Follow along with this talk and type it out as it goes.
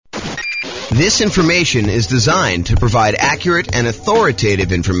This information is designed to provide accurate and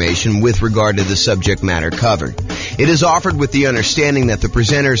authoritative information with regard to the subject matter covered. It is offered with the understanding that the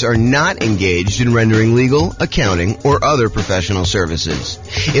presenters are not engaged in rendering legal, accounting, or other professional services.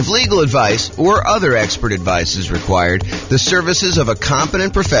 If legal advice or other expert advice is required, the services of a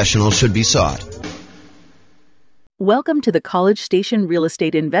competent professional should be sought. Welcome to the College Station Real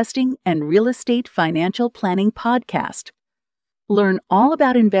Estate Investing and Real Estate Financial Planning Podcast. Learn all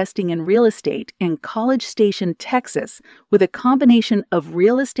about investing in real estate in College Station, Texas, with a combination of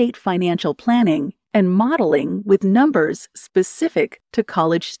real estate financial planning and modeling with numbers specific to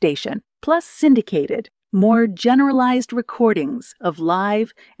College Station, plus syndicated, more generalized recordings of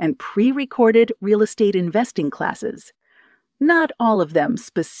live and pre-recorded real estate investing classes. Not all of them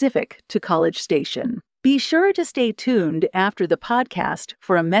specific to College Station. Be sure to stay tuned after the podcast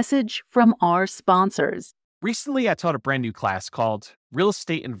for a message from our sponsors. Recently, I taught a brand new class called Real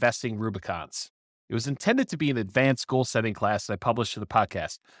Estate Investing Rubicons. It was intended to be an advanced goal-setting class that I published to the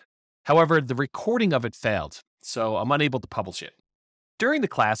podcast. However, the recording of it failed, so I'm unable to publish it. During the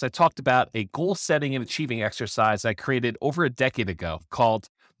class, I talked about a goal-setting and achieving exercise I created over a decade ago called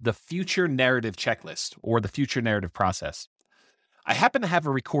the Future Narrative Checklist, or the Future Narrative Process. I happen to have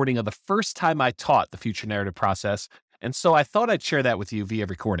a recording of the first time I taught the Future Narrative Process, and so I thought I'd share that with you via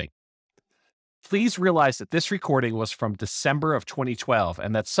recording. Please realize that this recording was from December of 2012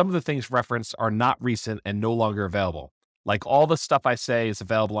 and that some of the things referenced are not recent and no longer available. Like all the stuff I say is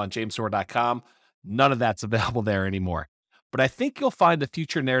available on jamesorr.com, none of that's available there anymore. But I think you'll find the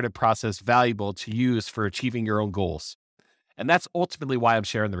Future Narrative Process valuable to use for achieving your own goals. And that's ultimately why I'm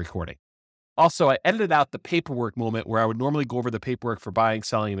sharing the recording. Also, I edited out the paperwork moment where I would normally go over the paperwork for buying,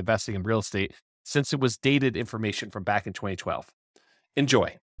 selling, and investing in real estate since it was dated information from back in 2012.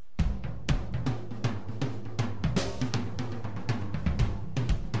 Enjoy.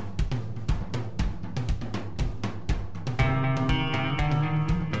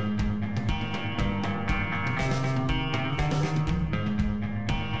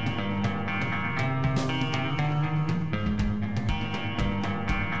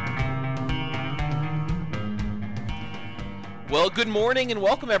 Well, good morning and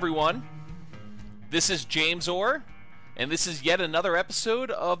welcome, everyone. This is James Orr, and this is yet another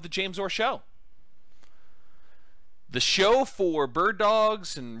episode of The James Orr Show. The show for bird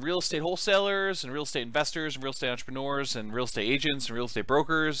dogs and real estate wholesalers and real estate investors and real estate entrepreneurs and real estate agents and real estate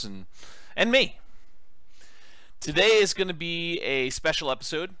brokers and me. Today is going to be a special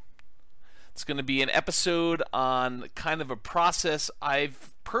episode. It's going to be an episode on kind of a process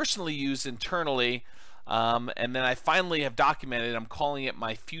I've personally used internally, and then I finally have documented. I'm calling it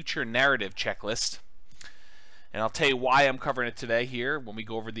my Future Narrative Checklist. And I'll tell you why I'm covering it today here when we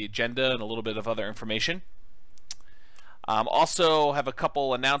go over the agenda and a little bit of other information. Also have a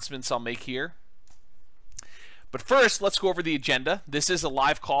couple announcements I'll make here. But first, let's go over the agenda. This is a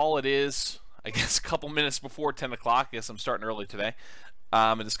live call. It is, I guess, a couple minutes before 10 o'clock. I guess I'm starting early today.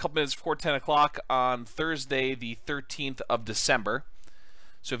 It is a couple minutes before 10 o'clock on Thursday, the 13th of December.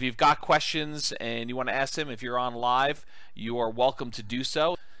 So if you've got questions and you want to ask them, if you're on live, you are welcome to do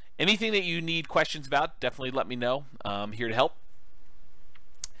so. Anything that you need questions about, definitely let me know. I'm here to help.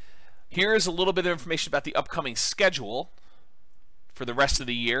 Here is a little bit of information about the upcoming schedule for the rest of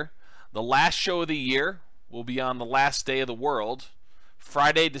the year. The last show of the year will be on the last day of the world,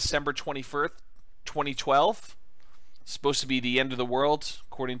 Friday, December 21st, 2012. It's supposed to be the end of the world,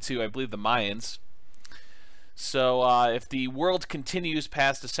 according to, I believe, the Mayans. So if the world continues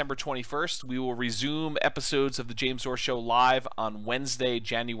past December 21st, we will resume episodes of the James Orr Show live on Wednesday,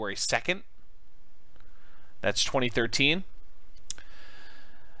 January 2nd. That's 2013.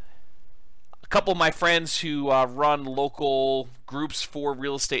 A couple of my friends who run local groups for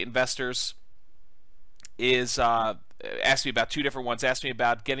real estate investors asked me about two different ones. Asked me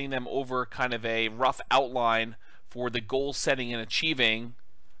about getting them over kind of a rough outline for the goal setting and achieving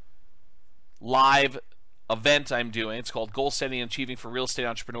live event I'm doing. It's called Goal Setting and Achieving for Real Estate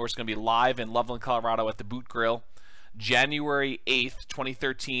Entrepreneurs. It's going to be live in Loveland, Colorado at the Boot Grill, January 8th,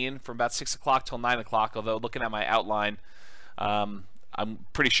 2013, from about 6 o'clock till 9 o'clock, although looking at my outline, I'm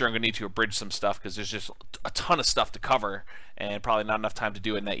pretty sure I'm going to need to abridge some stuff because there's just a ton of stuff to cover and probably not enough time to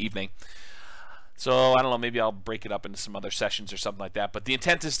do it in that evening. So, I don't know, maybe I'll break it up into some other sessions or something like that. But the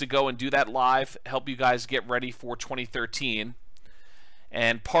intent is to go and do that live, help you guys get ready for 2013.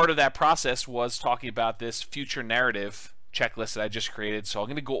 And part of that process was talking about this future narrative checklist that I just created. So I'm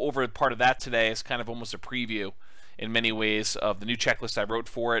going to go over part of that today as kind of almost a preview in many ways of the new checklist I wrote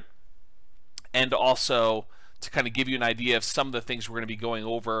for it, and also to kind of give you an idea of some of the things we're going to be going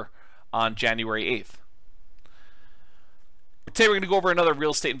over on January 8th. Today we're going to go over another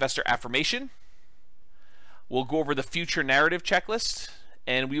real estate investor affirmation. We'll go over the future narrative checklist,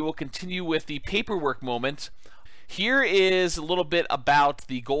 and we will continue with the paperwork moment. Here is a little bit about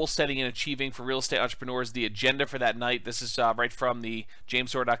the goal setting and achieving for real estate entrepreneurs, the agenda for that night. This is right from the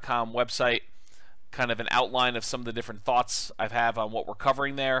jamesor.com website, kind of an outline of some of the different thoughts I have on what we're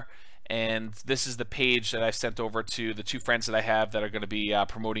covering there. And this is the page that I sent over to the two friends that I have that are going to be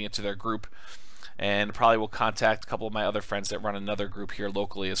promoting it to their group. And probably will contact a couple of my other friends that run another group here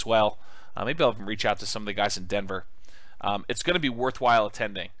locally as well. Maybe I'll even reach out to some of the guys in Denver. It's going to be worthwhile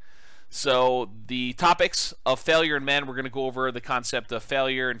attending. So the topics of failure in men, we're going to go over the concept of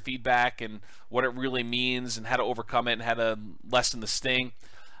failure and feedback and what it really means and how to overcome it and how to lessen the sting.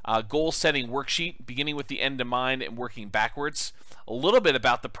 Goal setting worksheet, beginning with the end in mind and working backwards. A little bit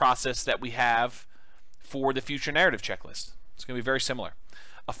about the process that we have for the future narrative checklist. It's going to be very similar.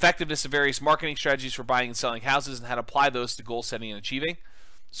 Effectiveness of various marketing strategies for buying and selling houses and how to apply those to goal setting and achieving.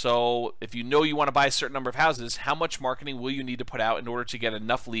 So if you know you want to buy a certain number of houses, how much marketing will you need to put out in order to get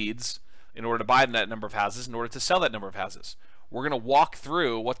enough leads in order to buy that number of houses, in order to sell that number of houses? We're going to walk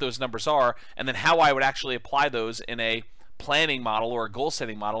through what those numbers are and then how I would actually apply those in a planning model or a goal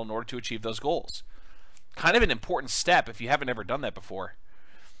setting model in order to achieve those goals. Kind of an important step if you haven't ever done that before.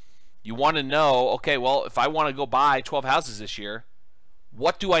 You want to know, okay, well, if I want to go buy 12 houses this year,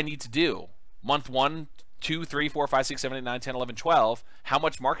 what do I need to do? Month 1, 2, 3, 4, 5, 6, 7, 8, 9, 10, 11, 12. How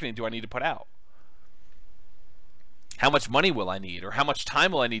much marketing do I need to put out? How much money will I need? Or how much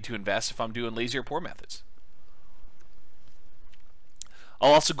time will I need to invest if I'm doing lazy or poor methods?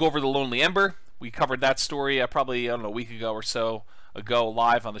 I'll also go over the Lonely Ember. We covered that story probably, a week ago or so ago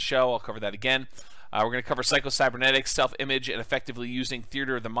live on the show. I'll cover that again. We're going to cover psycho-cybernetics, self-image, and effectively using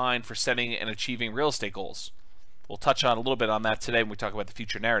theater of the mind for setting and achieving real estate goals. We'll touch on a little bit on that today when we talk about the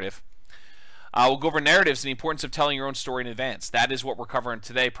future narrative. We'll go over narratives and the importance of telling your own story in advance. That is what we're covering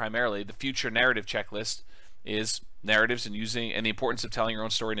today primarily. The future narrative checklist is narratives and the importance of telling your own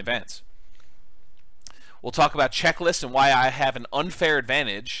story in advance. We'll talk about checklists and why I have an unfair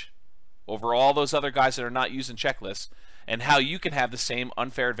advantage over all those other guys that are not using checklists, and how you can have the same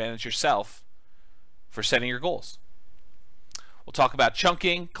unfair advantage yourself for setting your goals. We'll talk about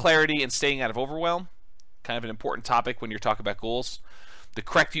chunking, clarity, and staying out of overwhelm. Kind of an important topic when you're talking about goals. The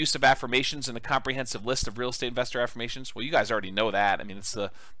correct use of affirmations and a comprehensive list of real estate investor affirmations. Well, you guys already know that. I mean, it's the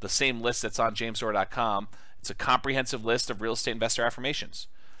same list that's on jamesor.com. It's a comprehensive list of real estate investor affirmations.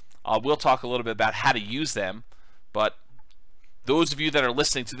 We'll talk a little bit about how to use them, but those of you that are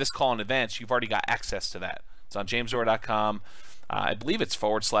listening to this call in advance, you've already got access to that. It's on jamesor.com. I believe it's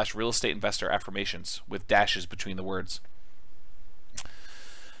 / real estate investor affirmations with dashes between the words.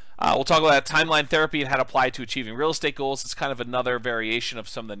 We'll talk about timeline therapy and how to apply it to achieving real estate goals. It's kind of another variation of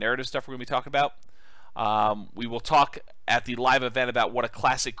some of the narrative stuff we're going to be talking about. We will talk at the live event about what a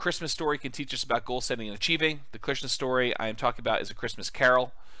classic Christmas story can teach us about goal setting and achieving. The Christmas story I am talking about is A Christmas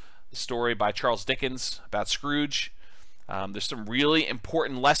Carol, the story by Charles Dickens about Scrooge. There's some really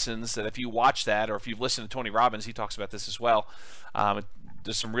important lessons that if you watch that, or if you've listened to Tony Robbins, he talks about this as well.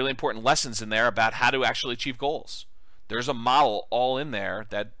 There's some really important lessons in there about how to actually achieve goals. There's a model all in there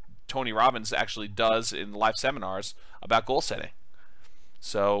that Tony Robbins actually does in live seminars about goal setting.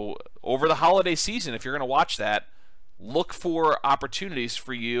 So over the holiday season, if you're going to watch that, look for opportunities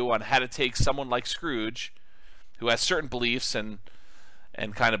for you on how to take someone like Scrooge, who has certain beliefs and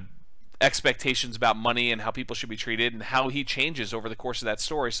kind of expectations about money and how people should be treated, and how he changes over the course of that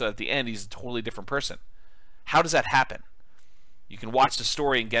story so at the end he's a totally different person. How does that happen? You can watch the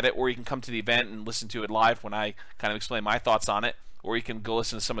story and get it, or you can come to the event and listen to it live when I kind of explain my thoughts on it, or you can go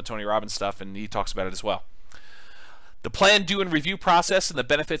listen to some of Tony Robbins' stuff and he talks about it as well. The plan, do, and review process and the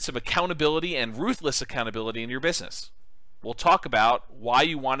benefits of accountability and ruthless accountability in your business. We'll talk about why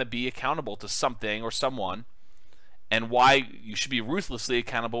you want to be accountable to something or someone, and why you should be ruthlessly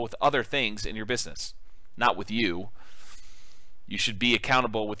accountable with other things in your business. Not with you. You should be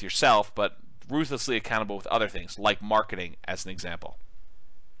accountable with yourself, but ruthlessly accountable with other things, like marketing, as an example.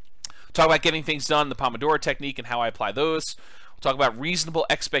 Talk about getting things done, the Pomodoro technique, and how I apply those. We'll talk about reasonable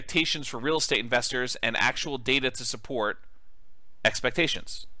expectations for real estate investors and actual data to support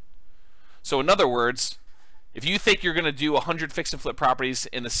expectations. So in other words, if you think you're going to do 100 fix and flip properties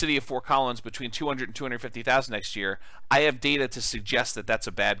in the city of Fort Collins between 200 and 250,000 next year, I have data to suggest that that's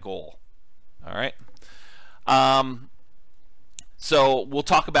a bad goal. All right. So we'll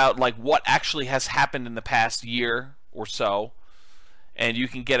talk about like what actually has happened in the past year or so, and you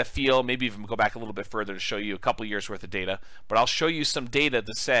can get a feel, maybe even go back a little bit further to show you a couple years worth of data. But I'll show you some data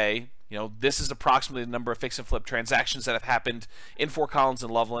to say, you know, this is approximately the number of fix and flip transactions that have happened in Fort Collins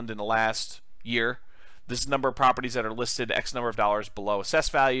and Loveland in the last year. this number of properties that are listed X number of dollars below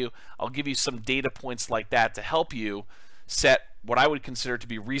assessed value. I'll give you some data points like that to help you set what I would consider to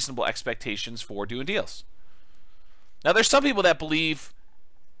be reasonable expectations for doing deals. Now, there's some people that believe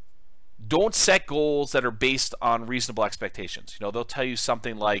don't set goals that are based on reasonable expectations. They'll tell you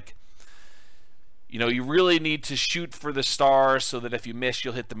something like, you really need to shoot for the stars so that if you miss,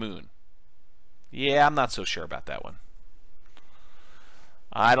 you'll hit the moon. Yeah, I'm not so sure about that one.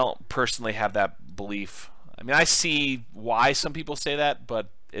 I don't personally have that belief. I mean, I see why some people say that, but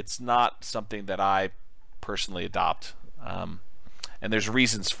it's not something that I personally adopt. And there's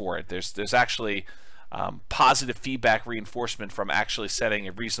reasons for it. There's actually positive feedback reinforcement from actually setting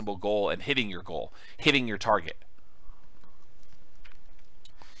a reasonable goal and hitting your goal, hitting your target.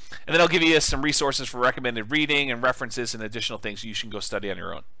 And then I'll give you some resources for recommended reading and references and additional things you should go study on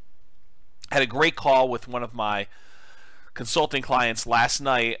your own. I had a great call with one of my consulting clients last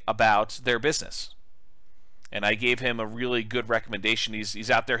night about their business. And I gave him a really good recommendation.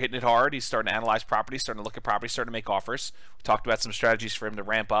 He's out there hitting it hard. He's starting to analyze properties, starting to look at properties, starting to make offers. We talked about some strategies for him to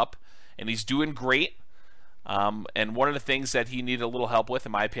ramp up. And he's doing great. And one of the things that he needed a little help with,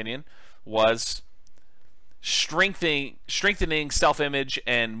 in my opinion, was strengthening self-image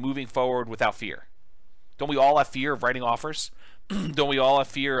and moving forward without fear. Don't we all have fear of writing offers? Don't we all have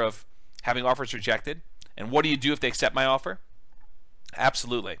fear of having offers rejected? And what do you do if they accept my offer?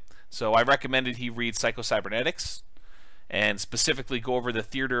 Absolutely. So I recommended he read Psycho-Cybernetics and specifically go over the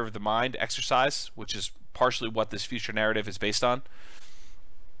theater of the mind exercise, which is partially what this future narrative is based on.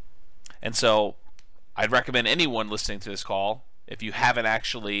 And so I'd recommend anyone listening to this call, if you haven't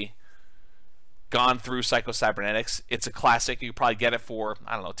actually gone through Psycho-Cybernetics, it's a classic. You could probably get it for,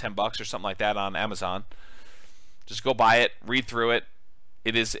 $10 or something like that on Amazon. Just go buy it, read through it.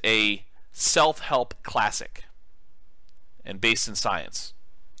 It is a self-help classic and based in science.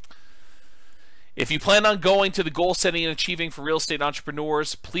 If you plan on going to the goal setting and achieving for real estate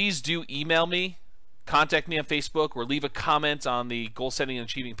entrepreneurs, please do email me, contact me on Facebook, or leave a comment on the goal setting and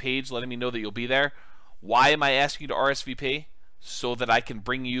achieving page letting me know that you'll be there. Why am I asking you to RSVP? So that I can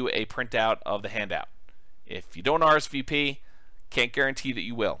bring you a printout of the handout. If you don't RSVP, can't guarantee that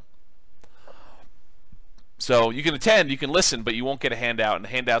you will. So you can attend, you can listen, but you won't get a handout, and the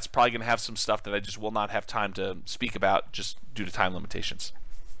handout's probably going to have some stuff that I just will not have time to speak about just due to time limitations.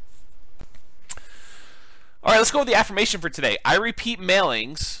 All right, let's go with the affirmation for today. I repeat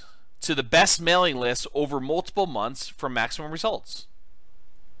mailings to the best mailing list over multiple months for maximum results.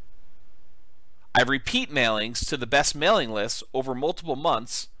 I repeat mailings to the best mailing list over multiple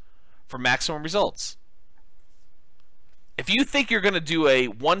months for maximum results. If you think you're going to do a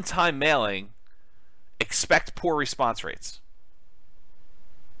one-time mailing, expect poor response rates.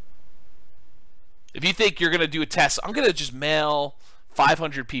 If you think you're going to do a test, I'm going to just mail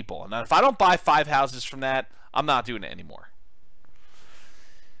 500 people. And if I don't buy 5 houses from that, I'm not doing it anymore.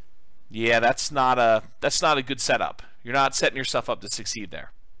 Yeah, that's not a good setup. You're not setting yourself up to succeed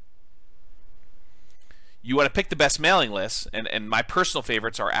there. You want to pick the best mailing lists, and my personal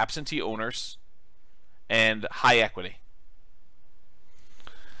favorites are absentee owners and high equity.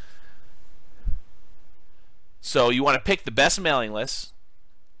 So you want to pick the best mailing lists,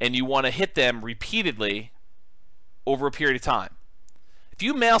 and you want to hit them repeatedly over a period of time. If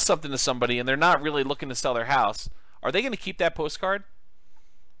you mail something to somebody and they're not really looking to sell their house, are they going to keep that postcard?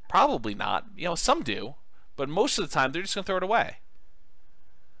 Probably not. Some do, but most of the time they're just going to throw it away.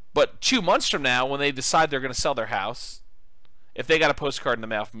 But 2 months from now, when they decide they're going to sell their house, if they got a postcard in the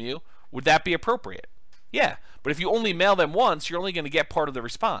mail from you, would that be appropriate? Yeah, but if you only mail them once, you're only going to get part of the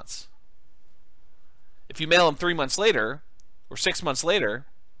response. If you mail them 3 months later, or 6 months later,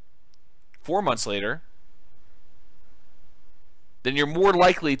 4 months later, then you're more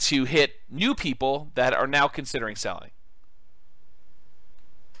likely to hit new people that are now considering selling.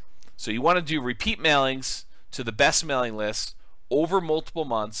 So you want to do repeat mailings to the best mailing list over multiple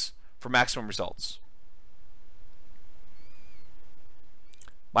months for maximum results.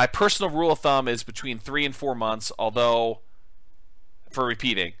 My personal rule of thumb is between 3 and 4 months, for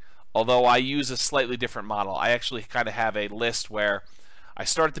repeating. Although I use a slightly different model. I actually kind of have a list where I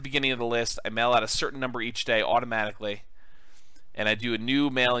start at the beginning of the list, I mail out a certain number each day automatically, and I do a new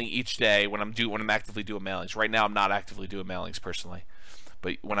mailing each day when I'm actively doing mailings. Right now I'm not actively doing mailings personally.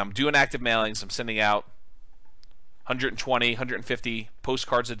 But when I'm doing active mailings, I'm sending out 120, 150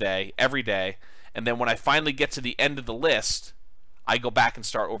 postcards a day, every day. And then when I finally get to the end of the list, I go back and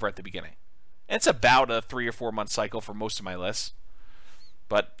start over at the beginning. And it's about a 3 or 4 month cycle for most of my lists.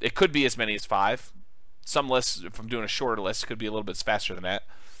 But it could be as many as 5. Some lists, if I'm doing a shorter list, could be a little bit faster than that.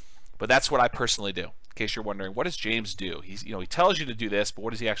 But that's what I personally do. In case you're wondering, what does James do? He tells you to do this, but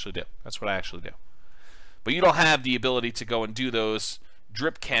what does he actually do? That's what I actually do. But you don't have the ability to go and do those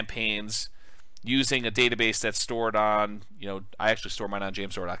drip campaigns using a database that's stored on, I actually store mine on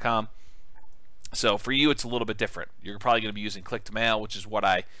jamesdoor.com. So for you, it's a little bit different. You're probably going to be using click-to-mail, which is what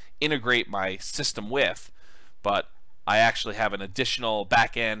I integrate my system with, but I actually have an additional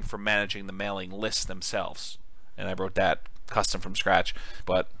back end for managing the mailing lists themselves. And I wrote that custom from scratch,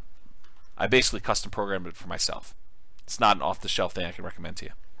 but I basically custom programmed it for myself. It's not an off-the-shelf thing I can recommend to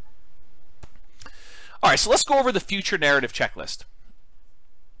you. All right, so let's go over the future narrative checklist.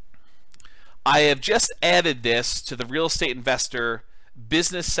 I have just added this to the real estate investor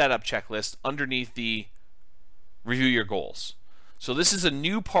business setup checklist underneath the review your goals. So this is a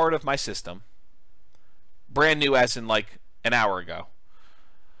new part of my system, brand new as in like an hour ago.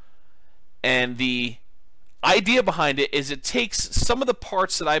 And the idea behind it is it takes some of the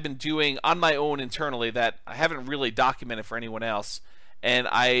parts that I've been doing on my own internally that I haven't really documented for anyone else, and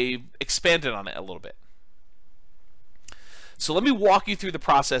I expanded on it a little bit. So let me walk you through the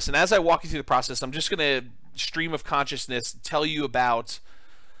process, and as I walk you through the process, I'm just going to stream of consciousness tell you about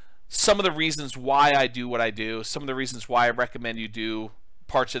some of the reasons why I do what I do, some of the reasons why I recommend you do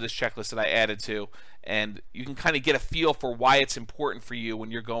parts of this checklist that I added to, and you can kind of get a feel for why it's important for you when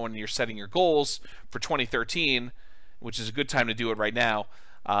you're going and you're setting your goals for 2013, which is a good time to do it right now,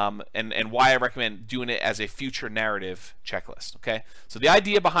 and why I recommend doing it as a future narrative checklist. Okay, so the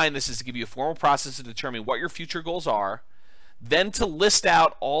idea behind this is to give you a formal process to determine what your future goals are, then to list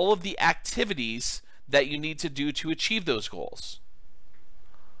out all of the activities that you need to do to achieve those goals.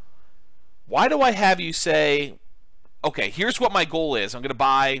 Why do I have you say, okay, here's what my goal is. I'm going to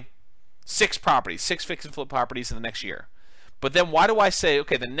buy 6 properties, 6 fix and flip properties in the next year. But then why do I say,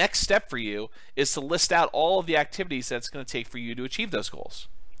 okay, the next step for you is to list out all of the activities that it's going to take for you to achieve those goals?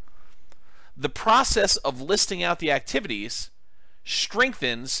 The process of listing out the activities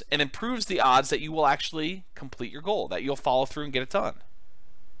strengthens and improves the odds that you will actually complete your goal, that you'll follow through and get it done.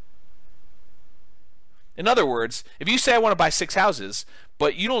 In other words, if you say I want to buy 6 houses,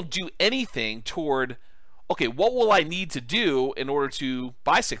 but you don't do anything toward, okay, what will I need to do in order to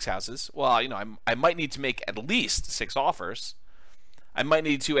buy 6 houses? Well, I might need to make at least 6 offers. I might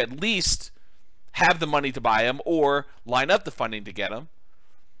need to at least have the money to buy them or line up the funding to get them.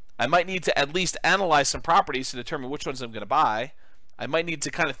 I might need to at least analyze some properties to determine which ones I'm going to buy. I might need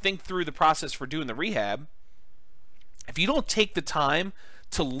to kind of think through the process for doing the rehab. If you don't take the time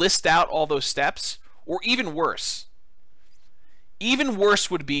to list out all those steps, or even worse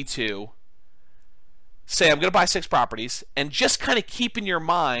would be to say, I'm going to buy 6 properties, and just kind of keep in your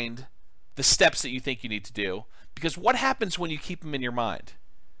mind the steps that you think you need to do. Because what happens when you keep them in your mind?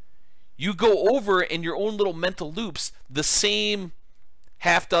 You go over in your own little mental loops the same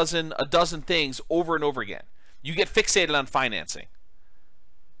half dozen, a dozen things over and over again. You get fixated on financing.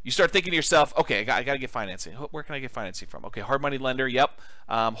 You start thinking to yourself, okay, I got to get financing. Where can I get financing from? Okay, hard money lender, yep.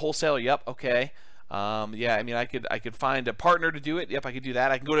 Wholesaler, yep, okay. Yeah, I mean, I could find a partner to do it. Yep, I could do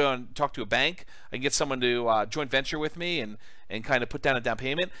that. I can go to and talk to a bank. I can get someone to joint venture with me and kind of put down a down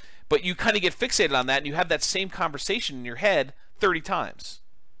payment. But you kind of get fixated on that, and you have that same conversation in your head 30 times,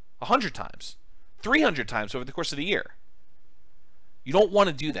 100 times, 300 times over the course of the year. You don't want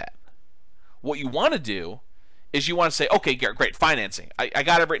to do that. What you want to do is you want to say, okay, great, financing. I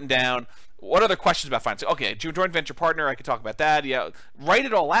got it written down. What other questions about financing? Okay, joint venture partner, I could talk about that. Yeah, write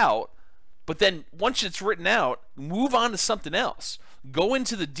it all out. But then once it's written out, move on to something else. Go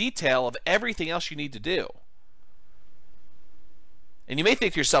into the detail of everything else you need to do. And you may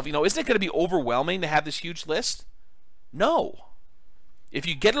think to yourself, isn't it going to be overwhelming to have this huge list? No. If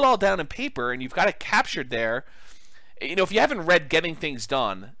you get it all down in paper and you've got it captured there, if you haven't read Getting Things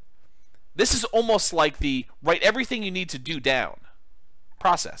Done, this is almost like the write everything you need to do down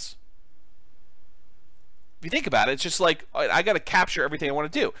process. If you think about it, it's just like, I got to capture everything I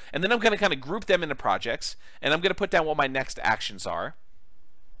want to do. And then I'm going to kind of group them into projects, and I'm going to put down what my next actions are.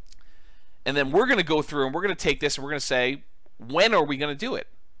 And then we're going to go through and we're going to take this and we're going to say, when are we going to do it?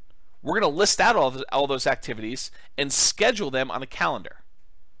 We're going to list out all those activities and schedule them on a calendar.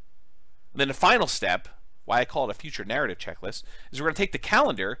 And then the final step, why I call it a future narrative checklist, is we're going to take the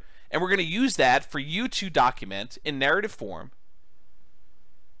calendar and we're going to use that for you to document in narrative form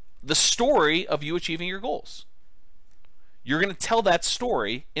the story of you achieving your goals. You're going to tell that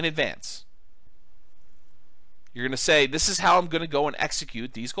story in advance. You're going to say, this is how I'm going to go and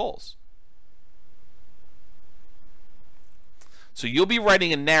execute these goals. So you'll be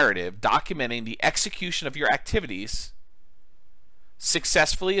writing a narrative documenting the execution of your activities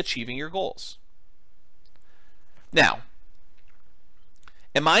successfully achieving your goals. Now,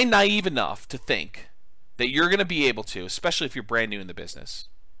 am I naive enough to think that you're going to be able to, especially if you're brand new in the business,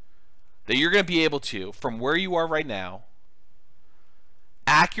 that you're going to be able to, from where you are right now,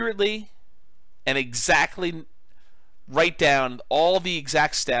 accurately and exactly write down all the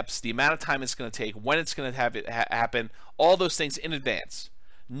exact steps, the amount of time it's going to take, when it's going to have it happen, all those things in advance.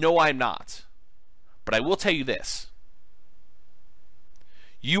 No, I'm not. But I will tell you this.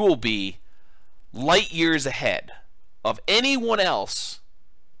 You will be light years ahead of anyone else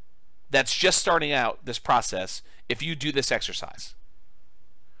that's just starting out this process if you do this exercise.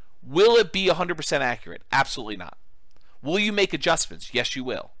 Will it be 100% accurate? Absolutely not. Will you make adjustments? Yes, you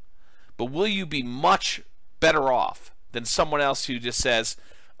will. But will you be much better off than someone else who just says,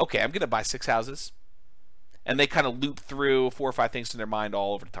 okay, I'm going to buy 6 houses, and they kind of loop through 4 or 5 things in their mind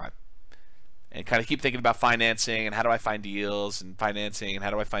all over the time and kind of keep thinking about financing and how do I find deals and financing and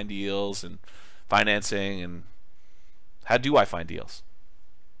how do I find deals and financing and how do I find deals?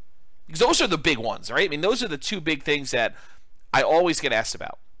 Because those are the big ones, right? I mean, those are the 2 big things that I always get asked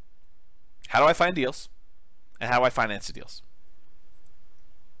about. How do I find deals and how do I finance the deals?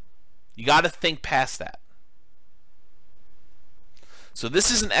 You got to think past that. So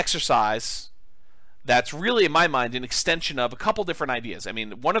this is an exercise that's really, in my mind, an extension of a couple different ideas. I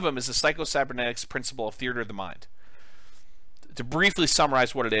mean, one of them is the psychocybernetics principle of theater of the mind. To briefly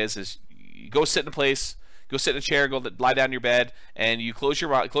summarize what it is you go sit in a place, go sit in a chair, go lie down in your bed, and you close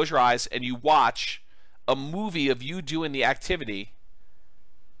your eyes, and you watch a movie of you doing the activity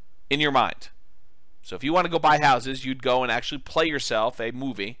in your mind. So if you want to go buy houses, you'd go and actually play yourself a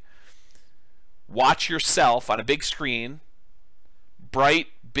movie, watch yourself on a big screen, bright,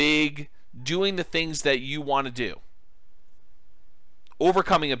 big, doing the things that you want to do.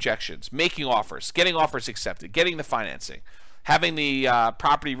 Overcoming objections, making offers, getting offers accepted, getting the financing, having the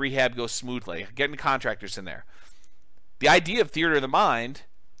property rehab go smoothly, getting the contractors in there. The idea of theater of the mind,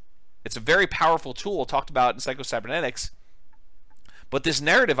 it's a very powerful tool talked about in psychocybernetics, but this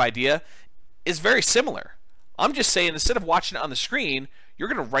narrative idea is very similar. I'm just saying instead of watching it on the screen, you're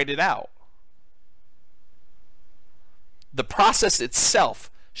going to write it out. The process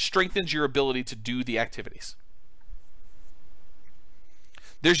itself strengthens your ability to do the activities.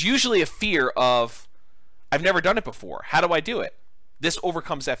 There's usually a fear of, I've never done it before. How do I do it? This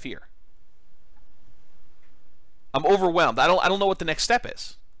overcomes that fear. I'm overwhelmed. I don't know what the next step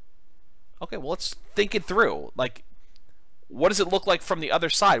is. Okay, well, let's think it through. Like, what does it look like from the other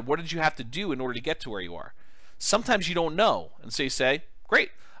side? What did you have to do in order to get to where you are? Sometimes you don't know. And so you say,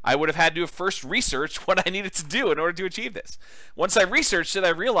 great. I would have had to have first researched what I needed to do in order to achieve this. Once I researched it, I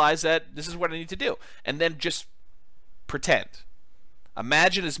realized that this is what I need to do. And then just pretend.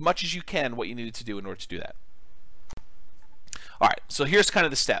 Imagine as much as you can what you needed to do in order to do that. All right, so here's kind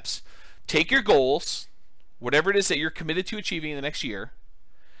of the steps. Take your goals, whatever it is that you're committed to achieving in the next year,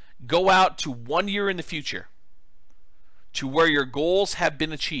 go out to 1 year in the future to where your goals have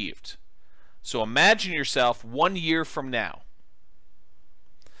been achieved. So imagine yourself 1 year from now.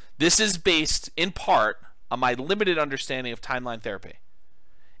 This is based in part on my limited understanding of timeline therapy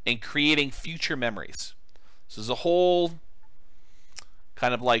and creating future memories. So there's a whole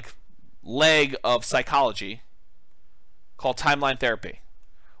kind of like leg of psychology called timeline therapy,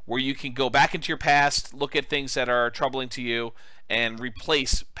 where you can go back into your past, look at things that are troubling to you, and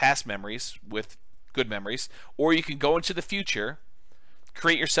replace past memories with good memories. Or you can go into the future,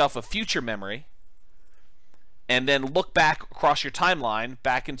 create yourself a future memory, and then look back across your timeline,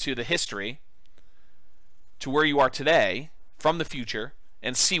 back into the history, to where you are today, from the future,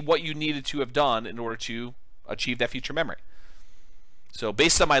 and see what you needed to have done in order to achieve that future memory. So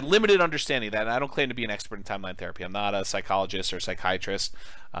based on my limited understanding of that, and I don't claim to be an expert in timeline therapy. I'm not a psychologist or psychiatrist,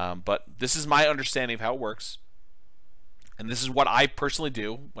 but this is my understanding of how it works. And this is what I personally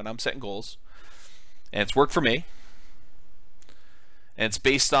do when I'm setting goals. And it's worked for me. And it's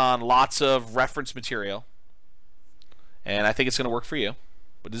based on lots of reference material. And I think it's going to work for you.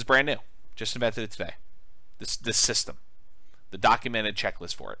 But this is brand new. Just invented it today. This system. The documented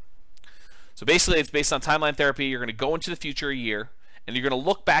checklist for it. So basically, it's based on timeline therapy. You're going to go into the future a year. And you're going to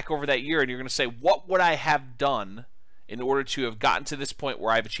look back over that year and you're going to say, what would I have done in order to have gotten to this point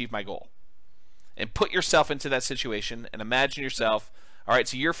where I've achieved my goal? And put yourself into that situation and imagine yourself, all right,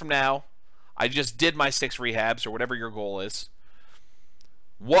 it's a year from now. I just did my 6 rehabs or whatever your goal is.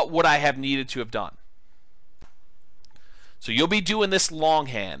 What would I have needed to have done? So you'll be doing this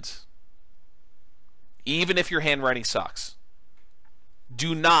longhand, even if your handwriting sucks.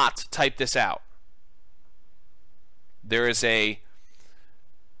 Do not type this out. There is a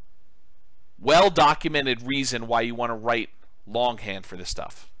well-documented reason why you want to write longhand for this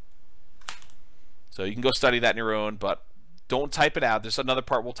stuff. So you can go study that on your own, but don't type it out. There's another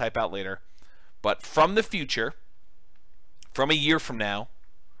part we'll type out later. But from the future, from a year from now,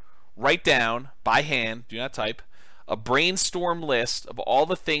 write down by hand, do not type, a brainstorm list of all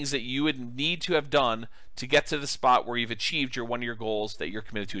the things that you would need to have done to get to the spot where you've achieved one of your goals that you're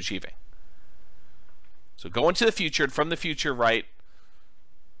committed to achieving. So go into the future, and from the future, write,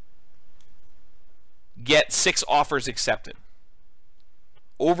 get 6 offers accepted.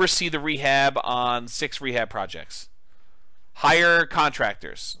 Oversee the rehab on 6 rehab projects. Hire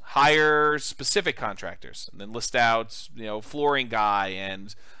contractors. Hire specific contractors. And then list out, flooring guy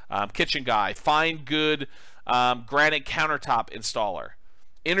and kitchen guy. Find good granite countertop installer.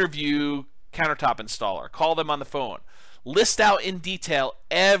 Interview countertop installer. Call them on the phone. List out in detail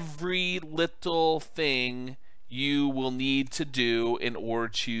every little thing you will need to do in order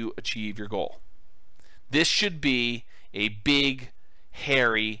to achieve your goal. This should be a big,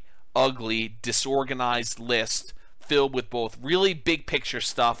 hairy, ugly, disorganized list filled with both really big picture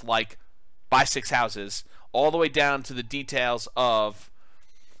stuff like buy 6 houses, all the way down to the details of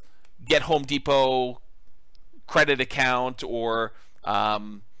get Home Depot credit account or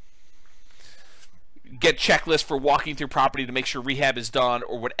get checklist for walking through property to make sure rehab is done,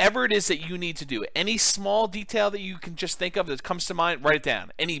 or whatever it is that you need to do. Any small detail that you can just think of that comes to mind, write it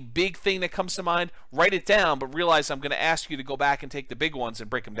down. Any big thing that comes to mind, write it down, but realize I'm going to ask you to go back and take the big ones and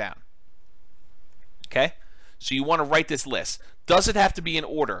break them down. Okay? So you want to write this list. Does it have to be in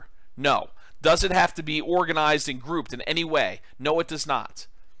order? No. Does it have to be organized and grouped in any way? No, it does not.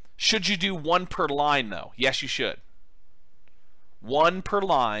 Should you do 1 per line, though? Yes, you should. 1 per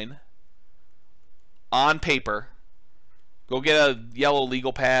line on paper. Go get a yellow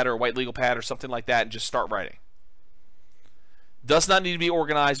legal pad or a white legal pad or something like that and just start writing. Does not need to be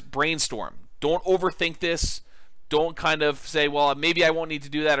organized. Brainstorm. Don't overthink this. Don't kind of say, well, maybe I won't need to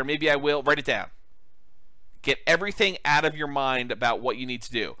do that or maybe I will. Write it down. Get everything out of your mind about what you need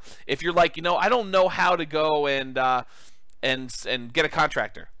to do. If you're like, I don't know how to go and get a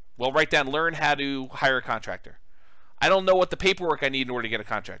contractor. Well, write down, learn how to hire a contractor. I don't know what the paperwork I need in order to get a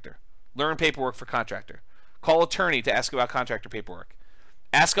contractor. Learn paperwork for contractor. Call attorney to ask about contractor paperwork.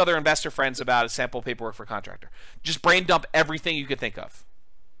 Ask other investor friends about a sample paperwork for contractor. Just brain dump everything you could think of.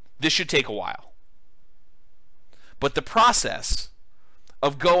 This should take a while. But the process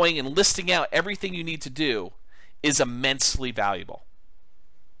of going and listing out everything you need to do is immensely valuable.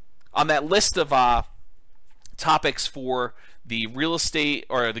 On that list of topics for the real estate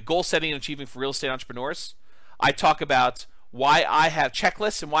or the goal setting and achieving for real estate entrepreneurs, I talk about why I have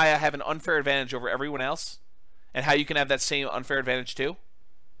checklists and why I have an unfair advantage over everyone else, and how you can have that same unfair advantage too.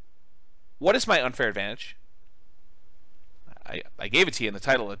 What is my unfair advantage? I gave it to you in the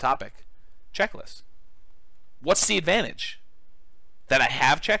title of the topic. Checklist. What's the advantage? That I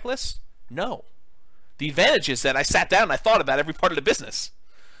have checklists? No. The advantage is that I sat down and I thought about every part of the business.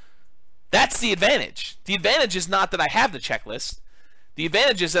 That's the advantage. The advantage is not that I have the checklist. The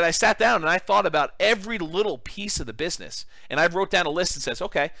advantage is that I sat down and I thought about every little piece of the business. And I wrote down a list that says,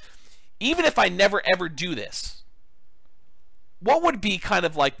 okay, even if I never ever do this, what would be kind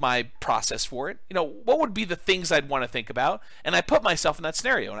of like my process for it? What would be the things I'd want to think about? And I put myself in that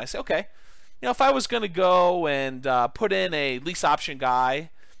scenario and I say, okay, if I was going to go and put in a lease option guy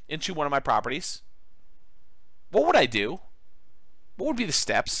into one of my properties, what would I do? What would be the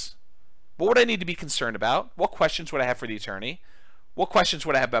steps? What would I need to be concerned about? What questions would I have for the attorney? What questions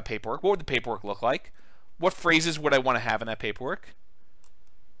would I have about paperwork? What would the paperwork look like? What phrases would I want to have in that paperwork?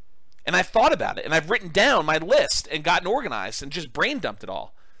 And I've thought about it, and I've written down my list and gotten organized and just brain dumped it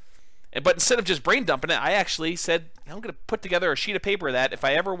all. But instead of just brain dumping it, I actually said, I'm going to put together a sheet of paper that if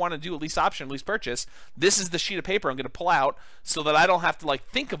I ever want to do a lease option, lease purchase, this is the sheet of paper I'm going to pull out so that I don't have to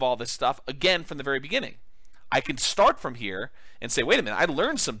think of all this stuff again from the very beginning. I can start from here and say, wait a minute, I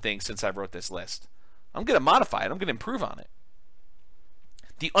learned some things since I wrote this list. I'm going to modify it. I'm going to improve on it.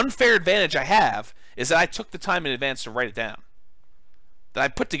 The unfair advantage I have is that I took the time in advance to write it down. That I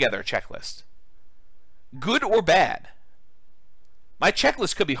put together a checklist. Good or bad. My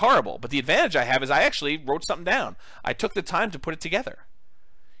checklist could be horrible, but the advantage I have is I actually wrote something down. I took the time to put it together.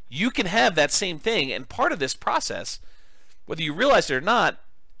 You can have that same thing, and part of this process, whether you realize it or not,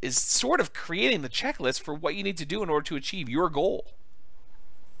 is sort of creating the checklist for what you need to do in order to achieve your goal.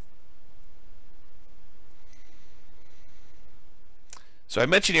 So I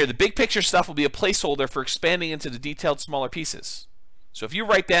mentioned here, the big picture stuff will be a placeholder for expanding into the detailed smaller pieces. So if you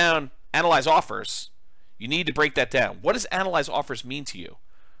write down analyze offers, you need to break that down. What does analyze offers mean to you?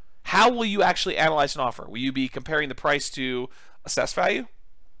 How will you actually analyze an offer? Will you be comparing the price to assessed value?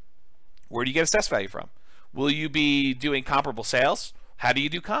 Where do you get assessed value from? Will you be doing comparable sales? How do you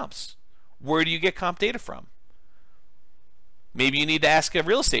do comps? Where do you get comp data from? Maybe you need to ask a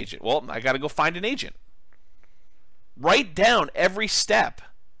real estate agent. Well, I got to go find an agent. Write down every step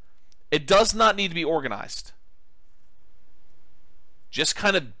It does not need to be organized. Just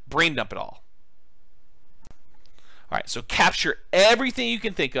kind of brain dump it all. All right, so capture everything you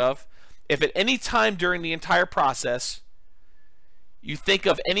can think of. If at any time during the entire process you think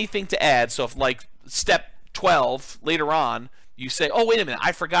of anything to add, so if like step 12 later on, you say, oh, wait a minute,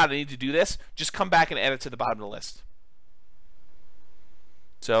 I forgot I need to do this, just come back and add it to the bottom of the list.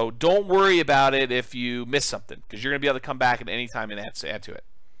 So don't worry about it if you miss something, because you're going to be able to come back at any time and add to it.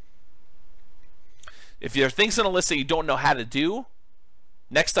 If there are things on the list that you don't know how to do,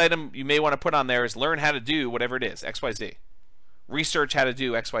 next item you may want to put on there is learn how to do whatever it is, XYZ. Research how to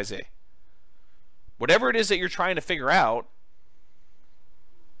do XYZ. Whatever it is that you're trying to figure out,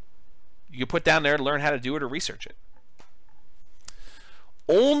 you can put down there to learn how to do it or research it.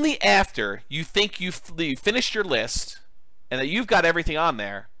 Only after you think you've finished your list and that you've got everything on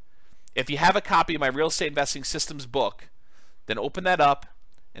there, if you have a copy of my Real Estate Investing Systems book, then open that up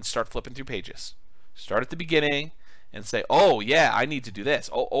and start flipping through pages. Start at the beginning and say, oh, yeah, I need to do this.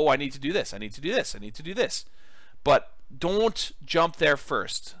 Oh, I need to do this. I need to do this. I need to do this. But don't jump there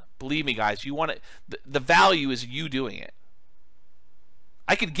first. Believe me, guys, you want it. The value is you doing it.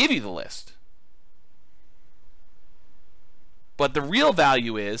 I could give you the list. But the real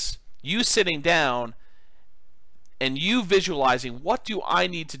value is you sitting down and you visualizing, what do I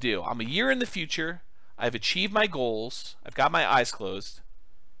need to do? I'm a year in the future. I've achieved my goals. I've got my eyes closed.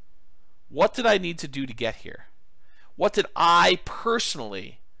 What did I need to do to get here? What did I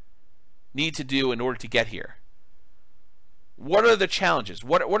personally need to do in order to get here? What are the challenges?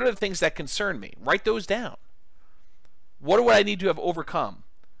 What are the things that concern me? Write those down. What do I need to have overcome?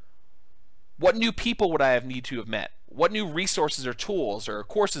 What new people would I need to have met? What new resources or tools or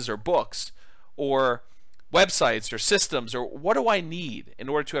courses or books or websites or systems, or what do I need in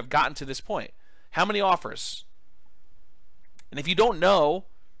order to have gotten to this point? How many offers? And if you don't know,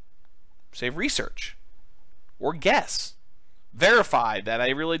 say research or guess. Verify that I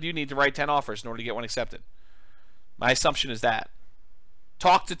really do need to write 10 offers in order to get one accepted. My assumption is that.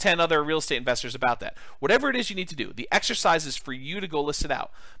 Talk to 10 other real estate investors about that. Whatever it is you need to do, the exercise is for you to go list it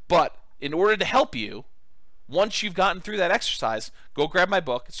out. But in order to help you, once you've gotten through that exercise, go grab my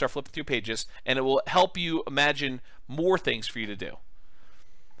book and start flipping through pages, and it will help you imagine more things for you to do.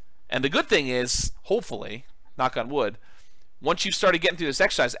 And the good thing is, hopefully, knock on wood, once you've started getting through this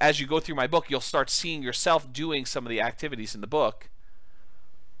exercise, as you go through my book, you'll start seeing yourself doing some of the activities in the book,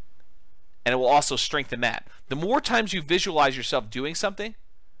 and it will also strengthen that. The more times you visualize yourself doing something,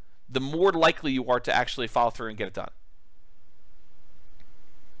 the more likely you are to actually follow through and get it done.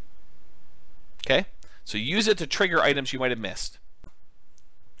 Okay? So use it to trigger items you might have missed.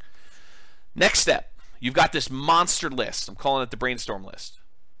 Next step, you've got this monster list. I'm calling it the brainstorm list.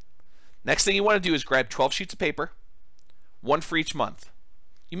 Next thing you want to do is grab 12 sheets of paper, one for each month.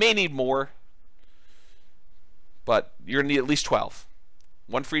 You may need more, but you're going to need at least 12.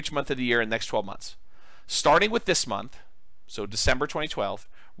 One for each month of the year in the next 12 months. Starting with this month, so December 2012,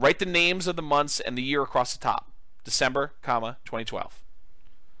 write the names of the months and the year across the top. December, 2012.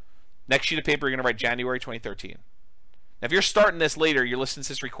 Next sheet of paper, you're going to write January 2013. Now, if you're starting this later, you're listening to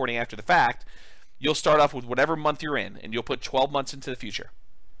this recording after the fact, you'll start off with whatever month you're in, and you'll put 12 months into the future.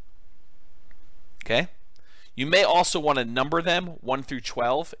 Okay? You may also want to number them 1 through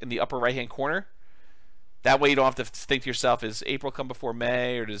 12 in the upper right-hand corner. That way you don't have to think to yourself, is April come before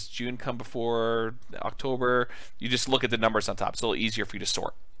May, or does June come before October? You just look at the numbers on top. It's a little easier for you to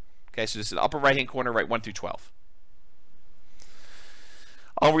sort. Okay, so this is the upper right-hand corner, write 1 through 12.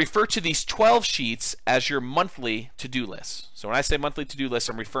 I'll refer to these 12 sheets as your monthly to-do list. So when I say monthly to-do list,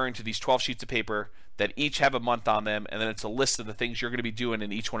 I'm referring to these 12 sheets of paper that each have a month on them, and then it's a list of the things you're going to be doing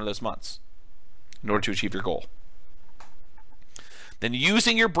in each one of those months in order to achieve your goal. Then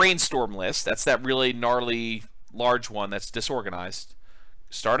using your brainstorm list, that's that really gnarly, large one that's disorganized,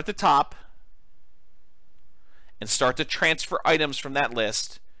 start at the top and start to transfer items from that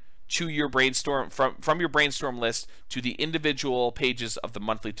list to your brainstorm, from your brainstorm list to the individual pages of the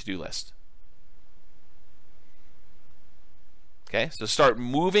monthly to-do list. Okay, so start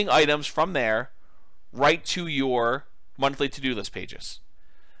moving items from there right to your monthly to-do list pages.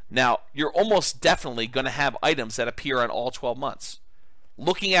 Now, you're almost definitely going to have items that appear on all 12 months.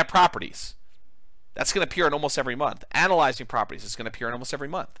 Looking at properties, that's going to appear in almost every month. Analyzing properties is going to appear in almost every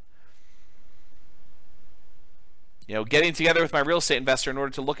month. You know, getting together with my real estate investor in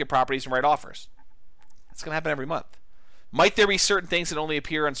order to look at properties and write offers. That's going to happen every month. Might there be certain things that only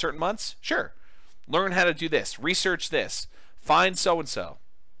appear on certain months? Sure. Learn how to do this. Research this. Find so-and-so.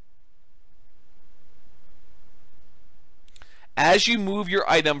 As you move your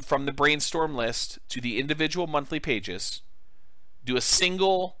item from the brainstorm list to the individual monthly pages, do a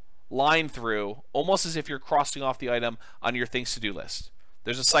single line through, almost as if you're crossing off the item on your things to do list.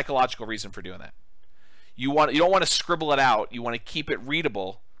 There's a psychological reason for doing that. You don't want to scribble it out. You want to keep it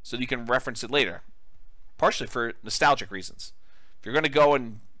readable so that you can reference it later, partially for nostalgic reasons. If you're going to go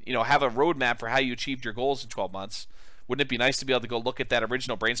and have a roadmap for how you achieved your goals in 12 months, wouldn't it be nice to be able to go look at that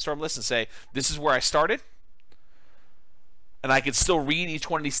original brainstorm list and say, this is where I started? And I can still read each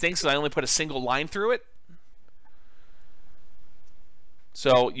one of these things, and I only put a single line through it.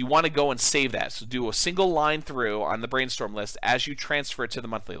 So you want to go and save that. So do a single line through on the brainstorm list as you transfer it to the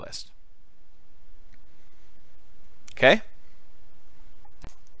monthly list. Okay?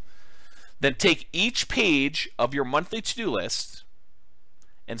 Then take each page of your monthly to-do list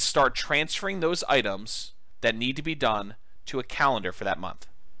and start transferring those items that need to be done to a calendar for that month.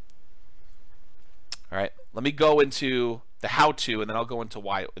 All right, let me go into the how-to, and then I'll go into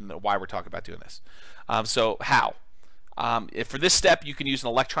why we're talking about doing this. So how? If for this step, you can use an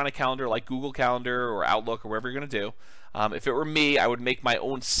electronic calendar like Google Calendar or Outlook or whatever you're going to do. If it were me, I would make my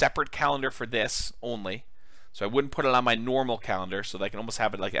own separate calendar for this only. So I wouldn't put it on my normal calendar, so that I can almost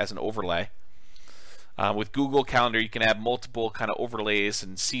have it like as an overlay. With Google Calendar, you can have multiple kind of overlays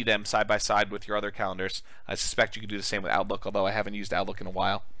and see them side by side with your other calendars. I suspect you can do the same with Outlook, although I haven't used Outlook in a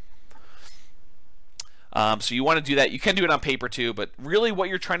while. So you want to do that. You can do it on paper too, but really what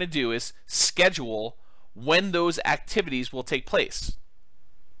you're trying to do is schedule when those activities will take place.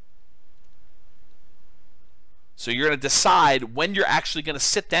 So you're going to decide when you're actually going to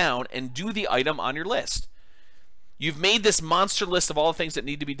sit down and do the item on your list. You've made this monster list of all the things that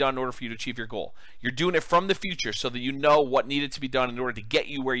need to be done in order for you to achieve your goal. You're doing it from the future so that you know what needed to be done in order to get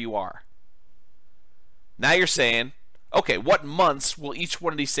you where you are. Now you're saying, okay, what months will each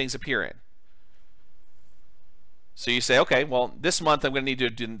one of these things appear in? So you say, okay, well, this month I'm going to need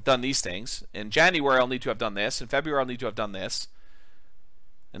to have done these things. In January, I'll need to have done this. In February, I'll need to have done this.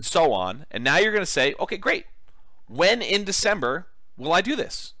 And so on. And now you're going to say, okay, great. When in December will I do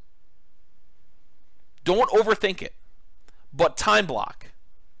this? Don't overthink it, but time block.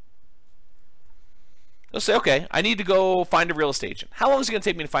 They'll say, okay, I need to go find a real estate agent. How long is it going to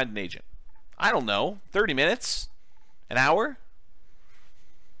take me to find an agent? I don't know, 30 minutes? An hour?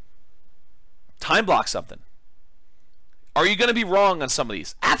 Time block something. Are you going to be wrong on some of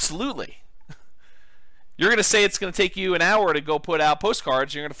these? Absolutely. You're going to say it's going to take you an hour to go put out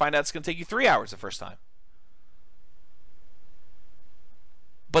postcards. You're going to find out it's going to take you 3 hours the first time.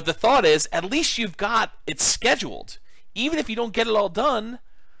 But the thought is, at least you've got it scheduled. Even if you don't get it all done,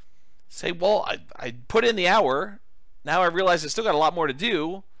 say, well, I put in the hour. Now I realize I still got a lot more to do.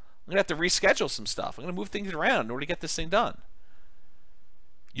 I'm going to have to reschedule some stuff. I'm going to move things around in order to get this thing done.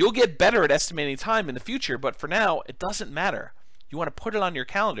 You'll get better at estimating time in the future, but for now, it doesn't matter. You want to put it on your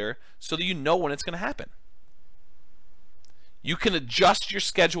calendar so that you know when it's going to happen. You can adjust your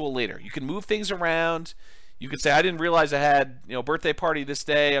schedule later. You can move things around. You can say, I didn't realize I had birthday party this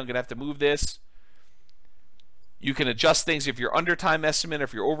day. I'm going to have to move this. You can adjust things if you're under time estimate or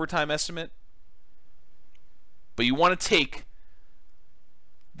if you're over time estimate. But you want to take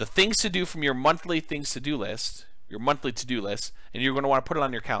the things to do from your monthly things to do list, your monthly to-do list, and you're going to want to put it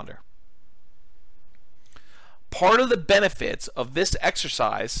on your calendar. Part of the benefits of this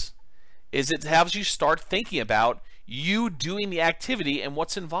exercise is it helps you start thinking about you doing the activity and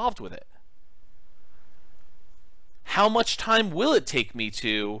what's involved with it. How much time will it take me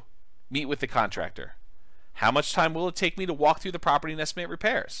to meet with the contractor? How much time will it take me to walk through the property and estimate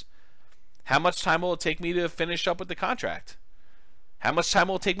repairs? How much time will it take me to finish up with the contract? How much time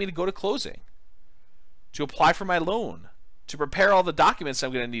will it take me to go to closing? To apply for my loan? To prepare all the documents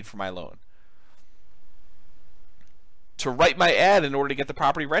I'm going to need for my loan? To write my ad in order to get the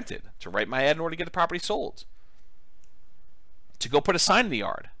property rented? To write my ad in order to get the property sold? To go put a sign in the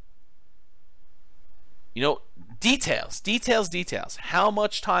yard? Details. How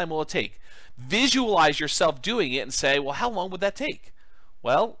much time will it take? Visualize yourself doing it and say, well, how long would that take?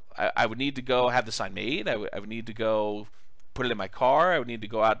 Well, I would need to go have the sign made. I would need to go put it in my car. I would need to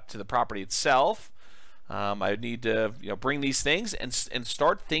go out to the property itself. I would need to bring these things and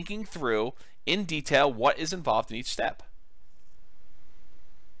start thinking through in detail what is involved in each step.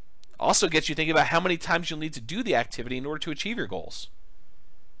 Also gets you thinking about how many times you'll need to do the activity in order to achieve your goals.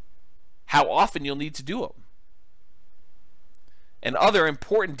 How often you'll need to do them. And other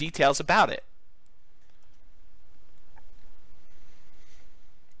important details about it.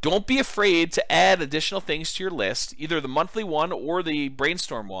 Don't be afraid to add additional things to your list, either the monthly one or the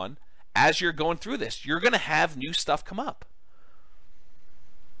brainstorm one, as you're going through this. You're going to have new stuff come up.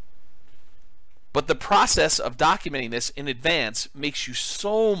 But the process of documenting this in advance makes you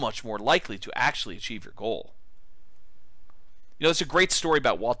so much more likely to actually achieve your goal. It's a great story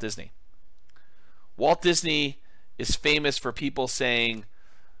about Walt Disney. Walt Disney is famous for people saying,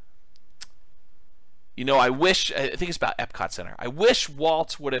 I think it's about Epcot Center. I wish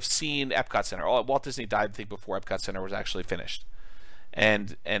Walt would have seen Epcot Center. Walt Disney died, I think, before Epcot Center was actually finished.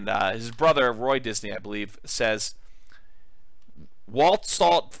 And his brother, Roy Disney, I believe, says, Walt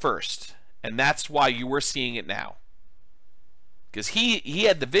saw it first, and that's why you were seeing it now. Because he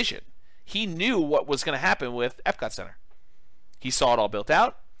had the vision. He knew what was going to happen with Epcot Center. He saw it all built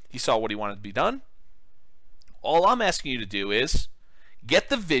out. He saw what he wanted to be done. All I'm asking you to do is get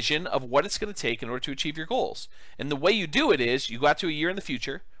the vision of what it's going to take in order to achieve your goals. And the way you do it is you go out to a year in the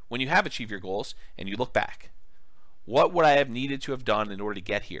future when you have achieved your goals and you look back. What would I have needed to have done in order to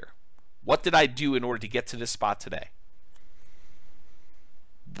get here? What did I do in order to get to this spot today?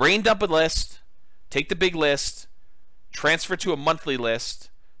 Brain dump a list, take the big list, transfer to a monthly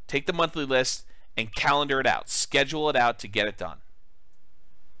list, take the monthly list, and calendar it out. Schedule it out to get it done.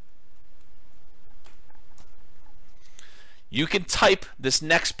 You can type this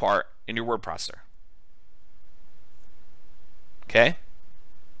next part in your word processor. Okay?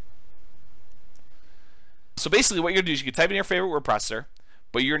 So basically what you're going to do is you can type in your favorite word processor,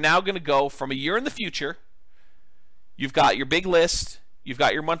 but you're now going to go from a year in the future. You've got your big list, you've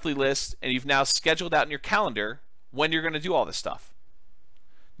got your monthly list, and you've now scheduled out in your calendar when you're going to do all this stuff.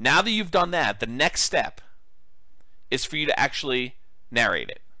 Now that you've done that, the next step is for you to actually narrate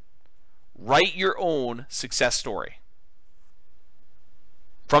it. Write your own success story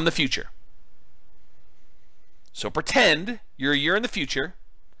from the future. So pretend you're a year in the future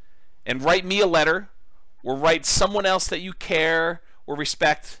and write me a letter, or write someone else that you care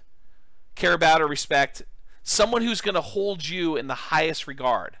about or respect, someone who's going to hold you in the highest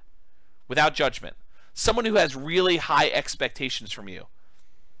regard without judgment, someone who has really high expectations from you.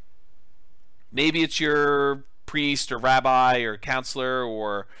 Maybe it's your priest or rabbi or counselor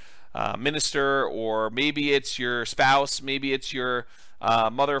or minister, or maybe it's your spouse, maybe it's your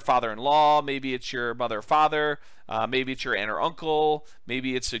mother or father-in-law, maybe it's your mother or father, maybe it's your aunt or uncle,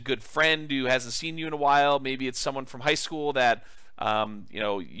 maybe it's a good friend who hasn't seen you in a while, maybe it's someone from high school that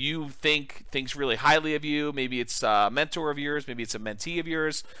you think thinks really highly of you, maybe it's a mentor of yours, maybe it's a mentee of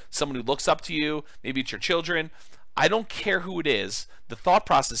yours, someone who looks up to you, maybe it's your children. I don't care who it is. The thought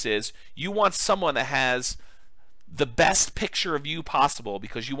process is you want someone that has the best picture of you possible,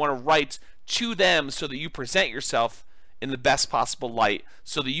 because you want to write to them so that you present yourself in the best possible light,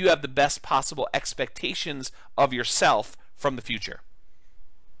 so that you have the best possible expectations of yourself from the future.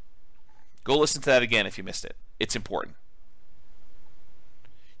 Go listen to that again if you missed it. It's important.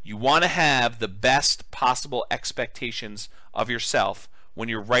 You want to have the best possible expectations of yourself when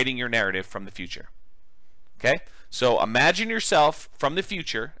you're writing your narrative from the future. Okay? So imagine yourself from the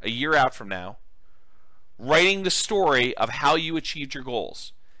future, a year out from now, writing the story of how you achieved your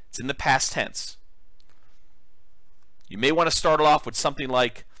goals. It's in the past tense. You may want to start off with something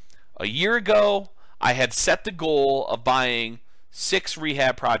like, a year ago, I had set the goal of buying 6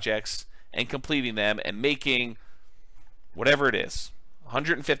 rehab projects and completing them and making whatever it is,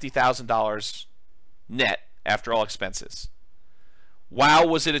 $150,000 net after all expenses. Wow,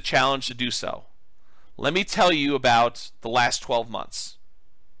 was it a challenge to do so? Let me tell you about the last 12 months.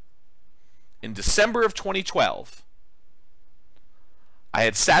 In December of 2012, I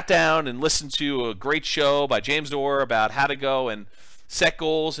had sat down and listened to a great show by James Doerr about how to go and set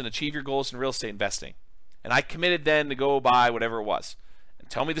goals and achieve your goals in real estate investing. And I committed then to go buy whatever it was. And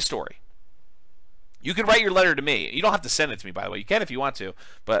tell me the story. You can write your letter to me. You don't have to send it to me, by the way. You can if you want to,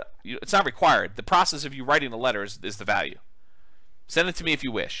 but it's not required. The process of you writing the letter is the value. Send it to me if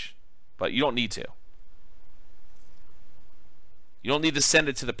you wish, but you don't need to. You don't need to send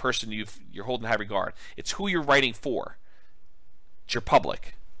it to the person you're holding in high regard. It's who you're writing for. It's your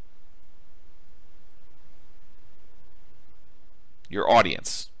public. Your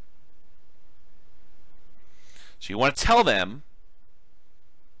audience. So you want to tell them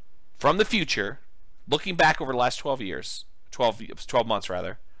from the future, looking back over the last 12 years, 12 months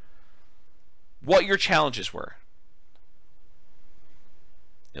rather, what your challenges were.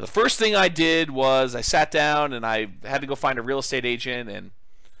 The first thing I did was I sat down and I had to go find a real estate agent, and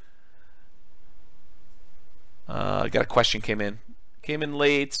I got a question came in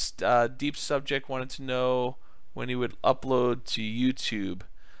late. Deep subject, wanted to know when he would upload to YouTube.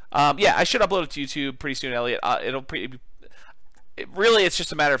 Yeah, I should upload it to YouTube pretty soon, Elliot. It's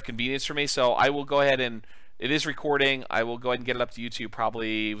just a matter of convenience for me, so I will go ahead and it is recording. I will go ahead and get it up to YouTube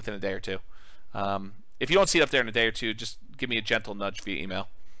probably within a day or two. If you don't see it up there in a day or two, just give me a gentle nudge via email.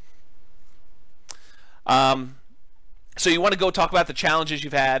 So you want to go talk about the challenges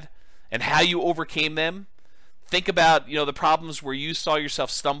you've had and how you overcame them. think about, the problems where you saw yourself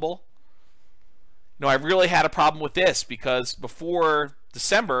stumble. I really had a problem with this because before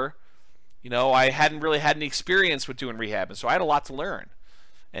December, I hadn't really had any experience with doing rehab, and so I had a lot to learn.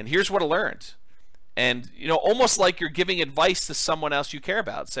 And here's what I learned. And, almost like you're giving advice to someone else you care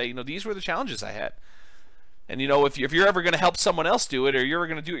about. Say, these were the challenges I had. And, if you're ever going to help someone else do it, or you're ever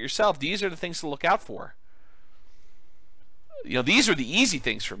going to do it yourself, these are the things to look out for. These are the easy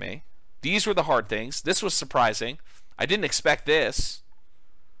things for me. These were the hard things. This was surprising. I didn't expect this.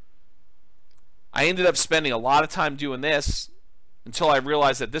 I ended up spending a lot of time doing this until I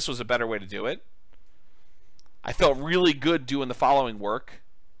realized that this was a better way to do it. I felt really good doing the following work.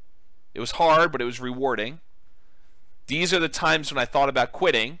 It was hard, but it was rewarding. These are the times when I thought about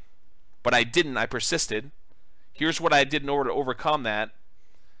quitting, but I didn't. I persisted. Here's what I did in order to overcome that.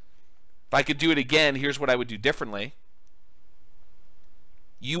 If I could do it again, here's what I would do differently.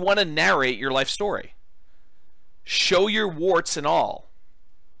 You want to narrate your life story. Show your warts and all.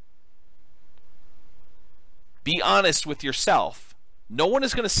 Be honest with yourself. No one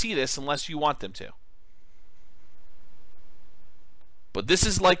is going to see this unless you want them to. But this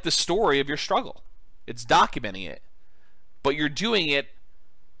is like the story of your struggle. It's documenting it. But you're doing it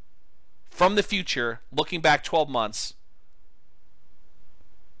from the future, looking back 12 months,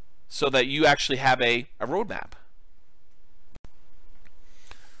 so that you actually have a roadmap.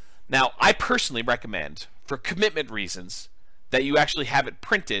 Now, I personally recommend, for commitment reasons, that you actually have it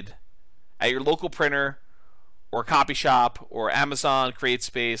printed at your local printer or copy shop or Amazon,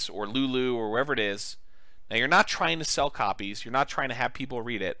 CreateSpace, or Lulu, or wherever it is. Now, you're not trying to sell copies. You're not trying to have people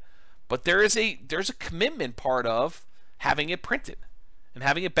read it. But there's a commitment part of having it printed and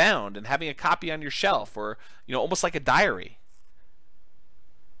having it bound and having a copy on your shelf, or almost like a diary.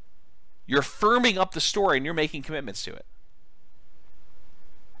 You're firming up the story and you're making commitments to it.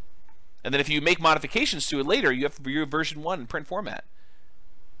 And then if you make modifications to it later, you have to view version 1 in print format.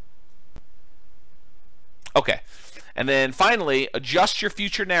 Okay. And then finally, adjust your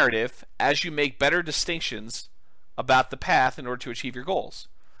future narrative as you make better distinctions about the path in order to achieve your goals.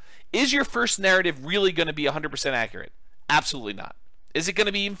 Is your first narrative really going to be 100% accurate? Absolutely not. Is it going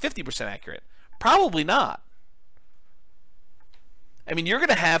to be even 50% accurate? Probably not. I mean, you're going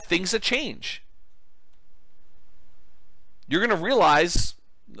to have things that change. You're going to realize,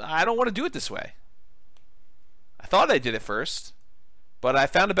 I don't want to do it this way. I thought I did it first, but I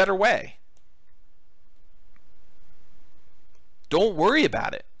found a better way. Don't worry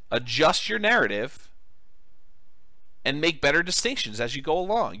about it. Adjust your narrative and make better distinctions as you go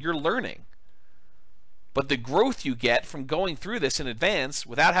along. You're learning. But the growth you get from going through this in advance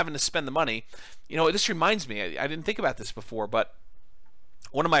without having to spend the money, this reminds me, I didn't think about this before, but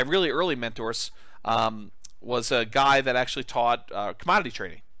one of my really early mentors was a guy that actually taught commodity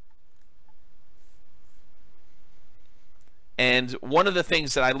trading. And one of the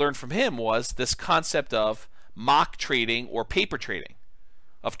things that I learned from him was this concept of mock trading or paper trading,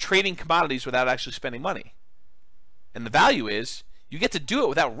 of trading commodities without actually spending money. And the value is you get to do it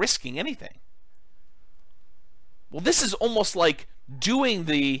without risking anything. Well, this is almost like doing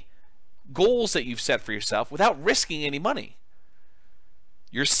the goals that you've set for yourself without risking any money.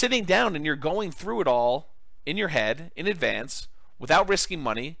 You're sitting down and you're going through it all in your head in advance without risking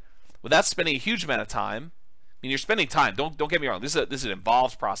money, without spending a huge amount of time. I mean, you're spending time. Don't get me wrong. This is an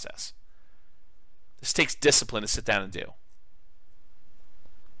involved process. This takes discipline to sit down and do.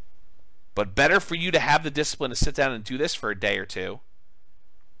 But better for you to have the discipline to sit down and do this for a day or two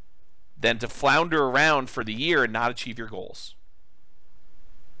than to flounder around for the year and not achieve your goals.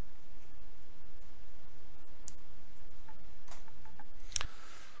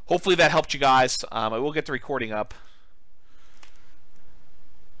 Hopefully that helped you guys. I will get the recording up.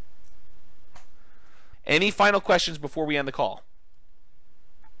 Any final questions before we end the call?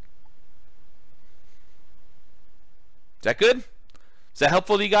 Is that good? Is that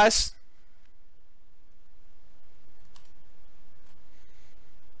helpful to you guys?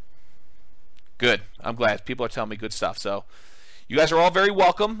 Good. I'm glad. People are telling me good stuff. So you guys are all very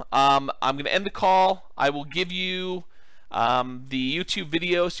welcome. I'm going to end the call. I will give you the YouTube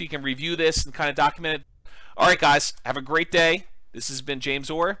video so you can review this and kind of document it. All right, guys. Have a great day. This has been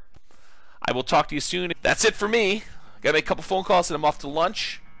James Orr. I will talk to you soon. That's it for me. Got to make a couple phone calls and I'm off to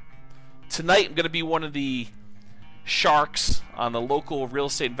lunch. Tonight I'm going to be one of the sharks on the local real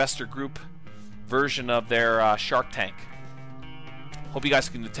estate investor group version of their Shark Tank. Hope you guys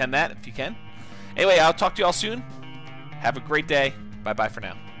can attend that if you can. Anyway, I'll talk to you all soon. Have a great day. Bye-bye for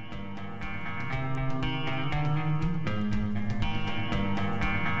now.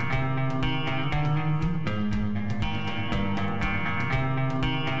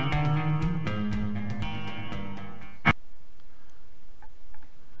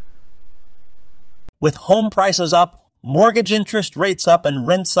 With home prices up, mortgage interest rates up, and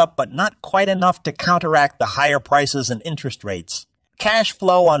rents up, but not quite enough to counteract the higher prices and interest rates, cash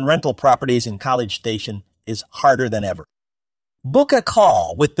flow on rental properties in College Station is harder than ever. Book a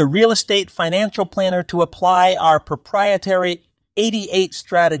call with the Real Estate Financial Planner to apply our proprietary 88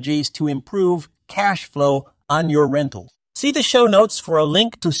 strategies to improve cash flow on your rentals. See the show notes for a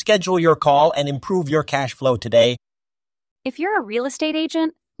link to schedule your call and improve your cash flow today. If you're a real estate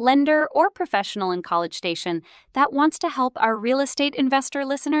agent, lender, or professional in College Station that wants to help our real estate investor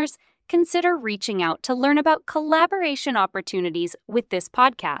listeners, consider reaching out to learn about collaboration opportunities with this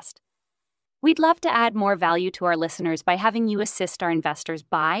podcast. We'd love to add more value to our listeners by having you assist our investors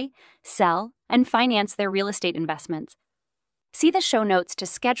buy, sell, and finance their real estate investments. See the show notes to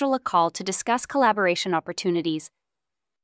schedule a call to discuss collaboration opportunities.